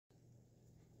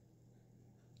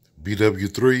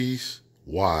Bw3s,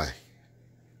 why?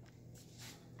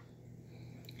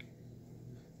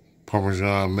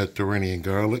 Parmesan Mediterranean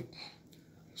garlic,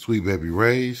 Sweet Baby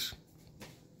Ray's,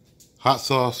 hot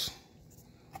sauce,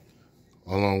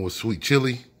 along with sweet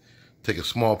chili. Take a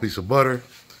small piece of butter,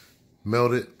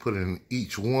 melt it, put it in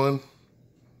each one.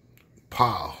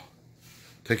 Pow.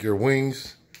 Take your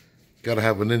wings. Gotta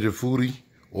have a Ninja Foodie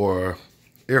or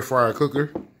air fryer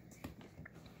cooker.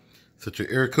 Set your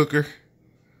air cooker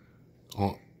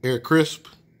on air crisp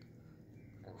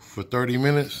for 30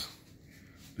 minutes.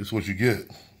 This is what you get.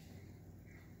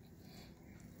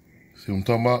 See what I'm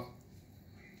talking about?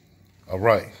 All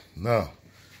right, now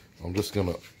I'm just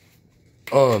gonna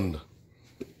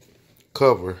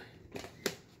uncover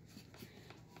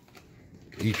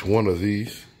each one of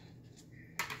these.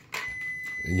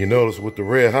 And you notice with the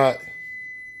red hot,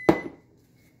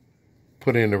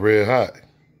 put in the red hot.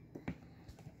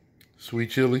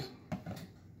 Sweet chili,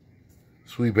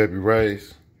 Sweet Baby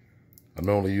Ray's. I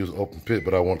normally use open pit,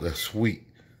 but I want that sweet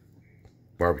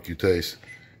barbecue taste.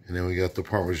 And then we got the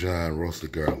Parmesan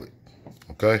roasted garlic,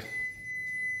 okay?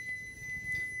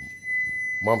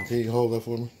 Mama, can you hold that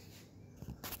for me?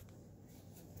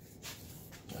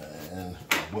 And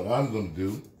what I'm gonna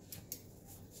do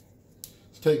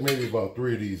is take maybe about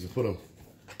 3 of these and put them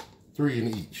 3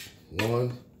 in each.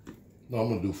 I'm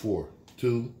gonna do 4.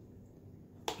 2,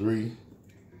 3,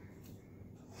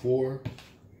 4.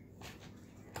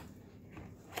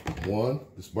 1,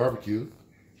 it's barbecue.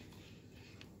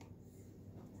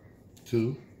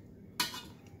 2,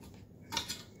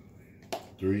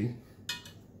 3,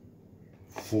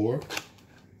 4.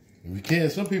 If you can,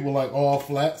 some people like all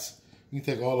flats. You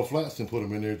can take all the flats and put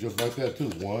them in there just like that too.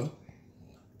 1,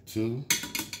 2,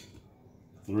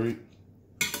 3,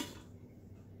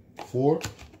 4.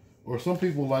 Or some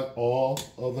people like all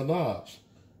of the knobs.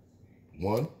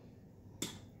 1,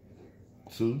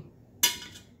 2,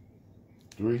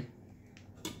 3,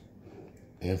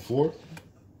 and 4.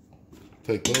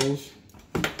 Take those.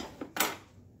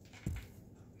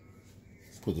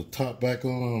 Put the top back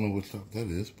on. I don't know what top that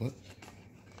is, but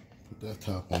put that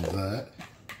top on that.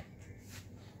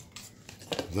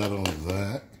 That on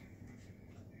that.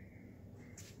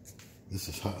 This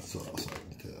is hot sauce, I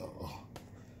can tell.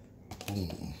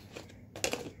 Boom.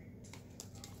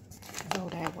 Go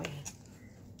that way.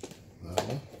 That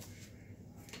one.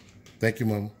 Thank you,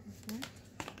 Mama.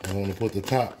 I want to put the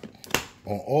top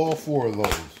on all 4 of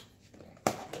those.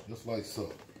 Just like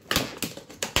so.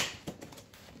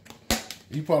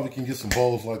 You probably can get some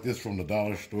bowls like this from the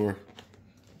dollar store.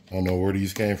 I don't know where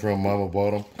these came from. Mama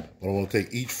bought them. But I want to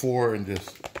take each 4 and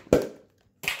just...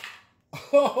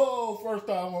 Oh, first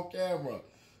time on camera.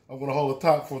 I'm going to hold the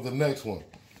top for the next one.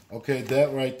 Okay,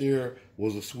 that right there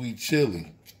was a sweet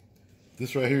chili.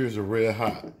 This right here is a red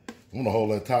hot. I'm going to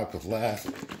hold that top because last...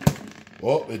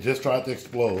 Oh, it just tried to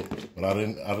explode. But I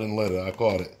didn't let it. I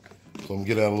caught it. So I'm going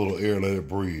to get out a little air, let it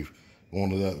breathe. I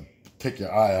don't want to take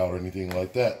your eye out or anything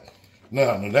like that.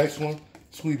 Now, the next one,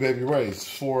 Sweet Baby Ray's.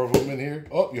 4 of them in here.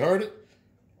 Oh, you heard it?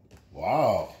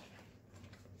 Wow.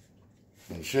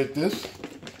 I'm going to shake this.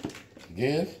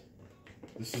 Again,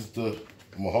 this is the,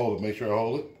 I'm going to hold it, make sure I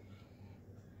hold it.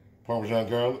 Parmesan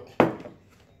garlic.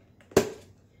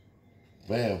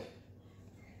 Bam. I'm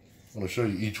going to show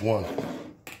you each one.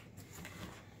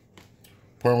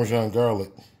 Parmesan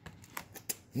garlic.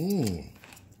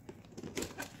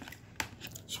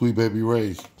 Sweet Baby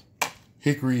Ray's.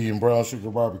 Hickory and brown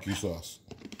sugar barbecue sauce.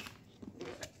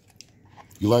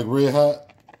 You like red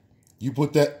hot? You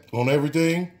put that on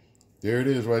everything. There it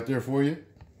is right there for you.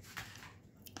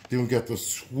 Then we got the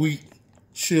sweet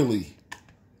chili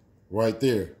right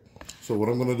there. So what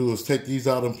I'm gonna do is take these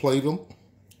out and plate them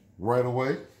right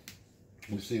away.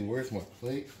 Let me see, where's my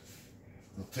plate?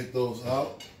 I'll take those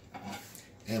out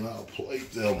and I'll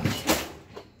plate them.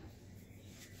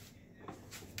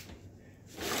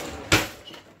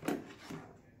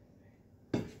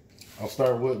 I'll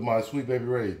start with my Sweet Baby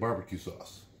Ray's barbecue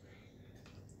sauce.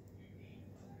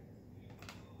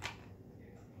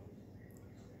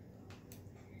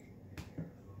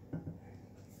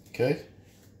 Okay.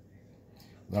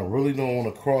 Now I really don't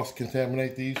want to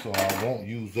cross-contaminate these, so I won't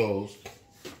use those.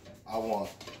 I want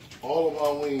all of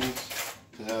my wings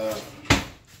to have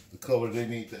the color they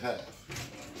need to have.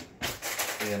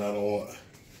 And I don't want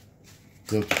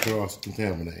them to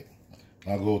cross-contaminate.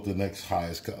 I'll go with the next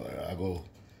highest color. I'll go with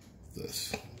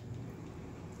this.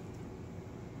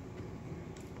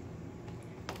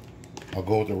 I'll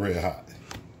go with the red hot.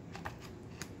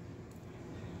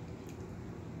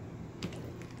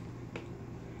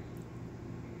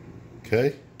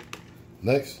 Okay,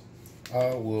 next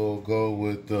I will go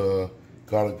with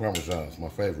Garlic Parmesan is my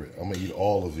favorite. I'm gonna eat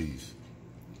all of these.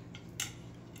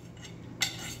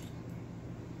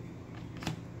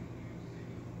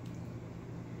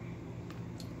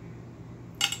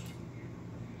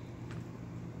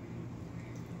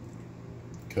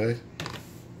 Okay.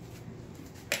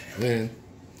 Then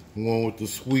I'm going with the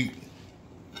sweet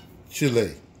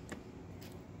chili.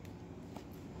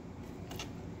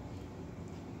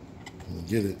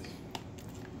 Get it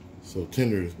so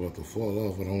tender it's about to fall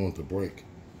off. I don't want it to break.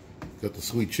 Got the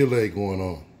sweet chili going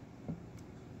on.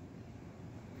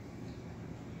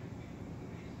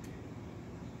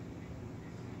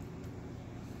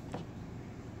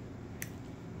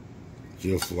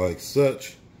 Just like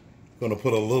such. Gonna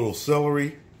put a little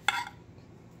celery,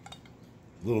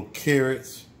 little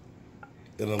carrots,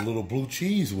 and a little blue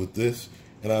cheese with this,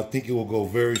 and I think it will go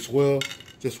very swell.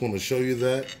 Just want to show you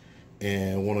that,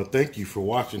 and want to thank you for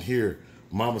watching here,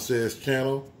 Mama Says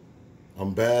channel.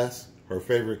 I'm Bass, her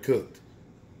favorite cook.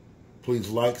 Please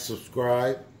like,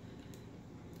 subscribe,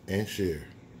 and share.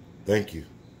 Thank you.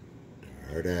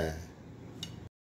 Dirty.